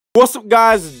What's up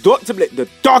guys, Dr. Blake, the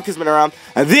darkest man around,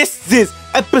 and this is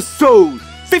episode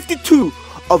 52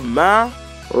 of my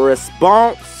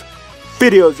response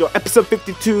videos, episode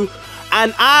 52,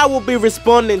 and I will be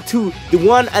responding to the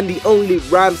one and the only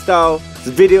Rhymestylez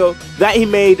video that he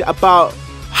made about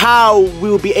how we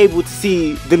will be able to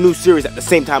see the new series at the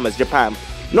same time as Japan.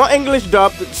 Not English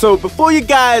dubbed, so before you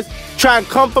guys try and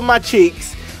come for my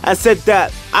cheeks and said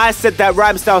that I said that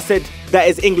Rhymestylez said that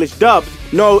is English dubbed,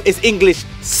 no, it's English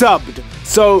subbed.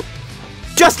 So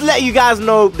just let you guys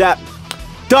know that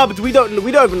dubbed, we don't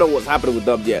even know what's happening with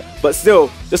dubbed yet, but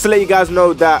still, just to let you guys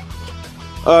know that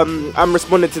I'm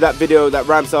responding to that video that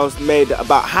Rhymestylez made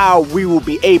about how we will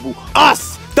be able,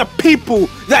 us, the people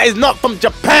that is not from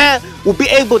Japan, will be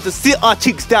able to sit our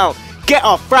cheeks down, get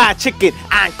our fried chicken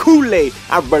and Kool-Aid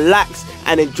and relax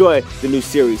and enjoy the new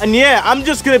series. And yeah, I'm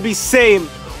just gonna be saying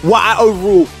what I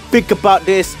overall think about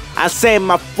this and saying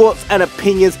my thoughts and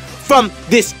opinions from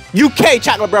this UK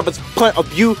Chakra Brothers point of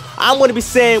view. I'm gonna be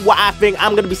saying what I think,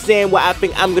 I'm gonna be saying what I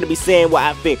think, I'm gonna be saying what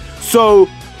I think. So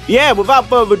yeah, without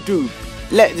further ado,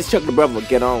 let this Chakra Brother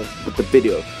get on with the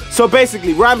video. So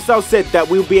basically, Rhymestylez said that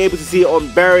we'll be able to see it on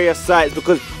various sites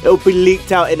because it'll be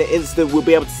leaked out in an instant. We'll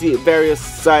be able to see it at various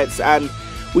sites, and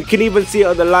we can even see it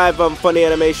on the live funny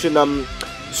animation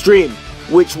stream,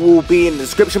 which will be in the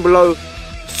description below.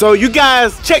 So you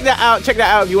guys check that out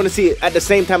if you want to see it at the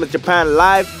same time as Japan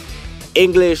live,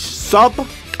 English sub,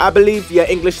 I believe, yeah,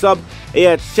 English sub,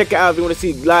 yeah, check it out if you want to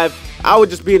see live. I would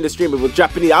just be in the stream if it was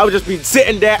Japanese. I would just be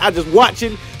sitting there, I just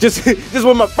watching, just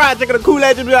with my fried chicken and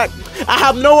Kool-Aid, and be like, I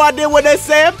have no idea what they're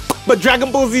saying, but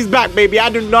Dragon Ball Z's back, baby. I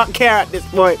do not care at this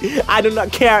point. I do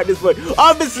not care at this point.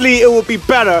 Obviously, it would be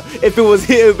better if it was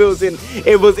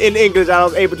in English and I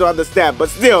was able to understand. But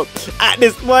still, at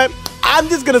this point, I'm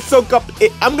just gonna soak up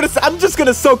it. I'm just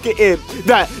gonna soak it in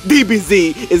that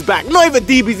DBZ is back. Not even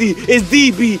DBZ, it's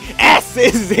DBS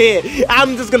is here.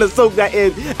 I'm just gonna soak that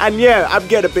in. And yeah, I'm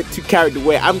getting a bit too carried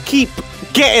away. I'm keep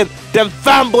getting them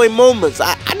fanboy moments.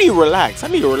 I need to relax. I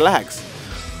need to relax.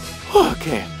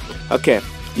 Okay.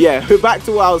 Yeah, back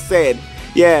to what I was saying.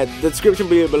 Yeah, the description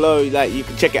below, like, you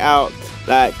can check it out.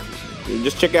 Like,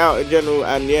 just check it out in general.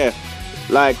 And yeah,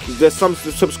 like, there's some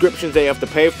subscriptions that you have to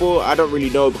pay for. I don't really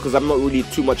know because I'm not really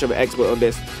too much of an expert on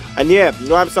this. And yeah,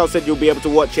 Rhymestylez said you'll be able to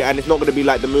watch it and it's not going to be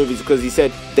like the movies because he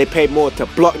said they pay more to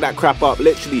block that crap up.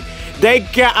 Literally, they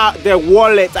get out their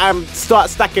wallets and start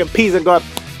stacking peas and go,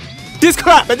 this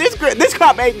crap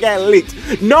ain't getting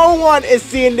leaked. No one is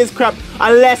seeing this crap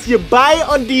unless you buy it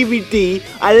on DVD,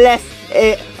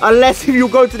 unless you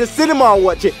go to the cinema and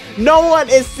watch it. No one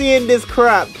is seeing this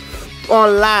crap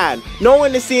online. No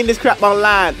one is seeing this crap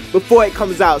online before it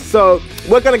comes out. So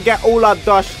we're gonna get all our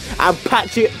dosh and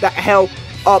patch it the hell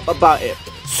up about it.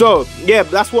 So yeah,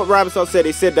 that's what Rhymestylez said.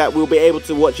 He said that we'll be able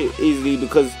to watch it easily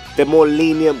because they're more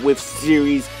lenient with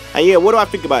series. And yeah, what do I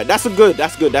think about it? That's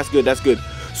good.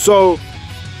 So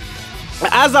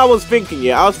as I was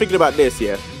thinking, I was thinking about this.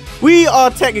 We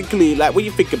are technically, like, what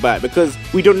you think about it, because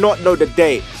we do not know the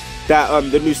date that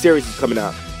the new series is coming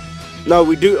out. No,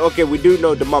 we do. Okay, we do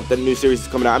know the month that the new series is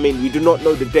coming out. I mean, we do not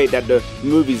know the date that the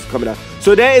movie is coming out.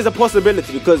 So there is a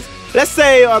possibility because let's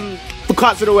say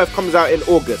Fukatsu no F comes out in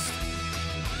August.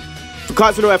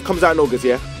 Fukatsu no F comes out in August,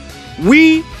 yeah.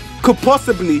 We could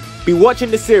possibly be watching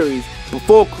the series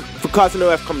before Fukatsu no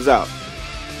F comes out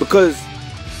because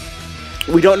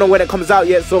we don't know when it comes out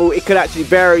yet. So it could actually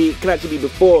vary. It could actually be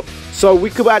before. So we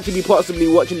could actually be possibly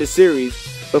watching the series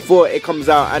before it comes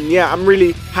out. And yeah, I'm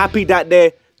really happy that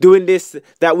they're doing this,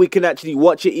 that we can actually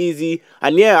watch it easy.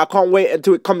 And yeah, I can't wait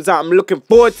until it comes out. I'm looking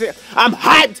forward to it. I'm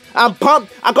hyped, I'm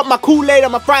pumped. I got my Kool-Aid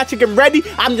and my fried chicken ready.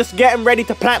 I'm just getting ready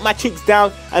to plant my cheeks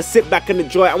down and sit back and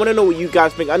enjoy it. I want to know what you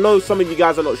guys think. I know some of you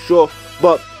guys are not sure,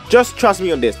 but just trust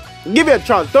me on this. Give it a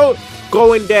chance. Don't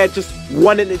go in there just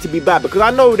wanting it to be bad, because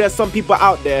I know there's some people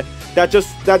out there that just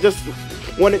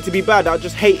want it to be bad, that are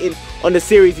just hating on the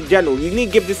series in general. You need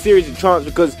to give this series a chance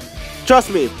because, trust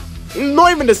me,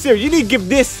 not even the series, you need to give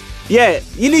this, yeah,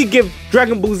 you need to give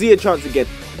Dragon Ball Z a chance again.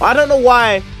 I don't know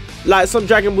why, like, some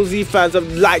Dragon Ball Z fans have,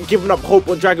 like, given up hope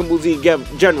on Dragon Ball Z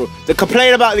in general. They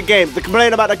complain about the games, they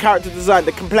complain about the character design,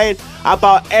 they complain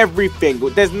about everything.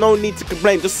 There's no need to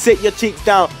complain. Just sit your cheeks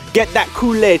down, get that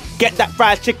Kool-Aid, get that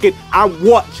fried chicken, and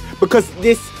watch, because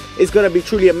this is gonna be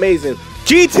truly amazing.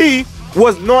 GT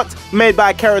was not made by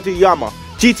Akira Toriyama.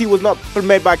 GT was not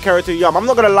made by Akira Toriyama. I'm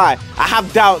not gonna lie, I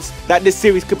have doubts that this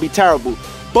series could be terrible,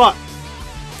 but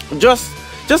just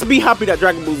be happy that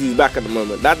Dragon Ball Z is back at the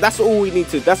moment. That's all we need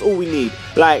to. That's all we need.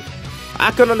 Like,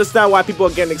 I can understand why people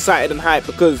are getting excited and hyped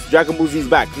because Dragon Ball Z is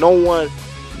back. No one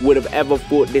would have ever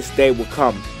thought this day would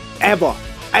come. Ever.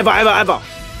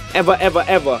 ever, ever,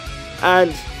 ever.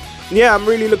 And yeah, I'm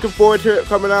really looking forward to it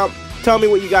coming out. Tell me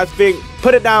what you guys think.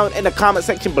 Put it down in the comment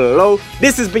section below.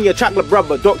 This has been your chocolate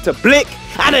brother, Dr. Blick,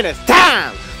 and it is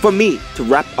time for me to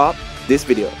wrap up this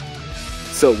video.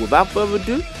 So without further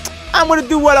ado, I'm gonna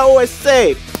do what I always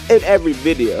say in every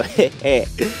video.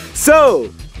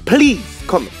 So please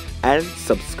comment and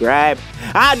subscribe.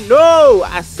 I know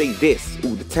I say this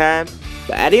all the time,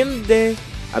 but at the end of the day,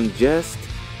 I'm just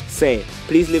saying.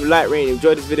 Please leave a like, rate, and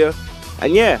enjoy this video.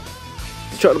 And yeah,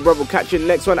 Chocolate Brother will catch you in the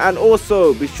next one. And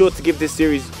also be sure to give this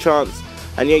series a chance.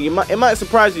 And yeah, it might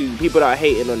surprise you, people that are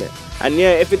hating on it. And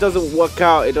yeah, if it doesn't work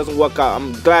out, it doesn't work out.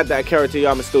 I'm glad that Akira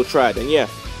Toriyama still tried. And yeah,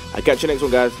 I'll catch you next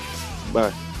one, guys.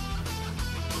 Bye.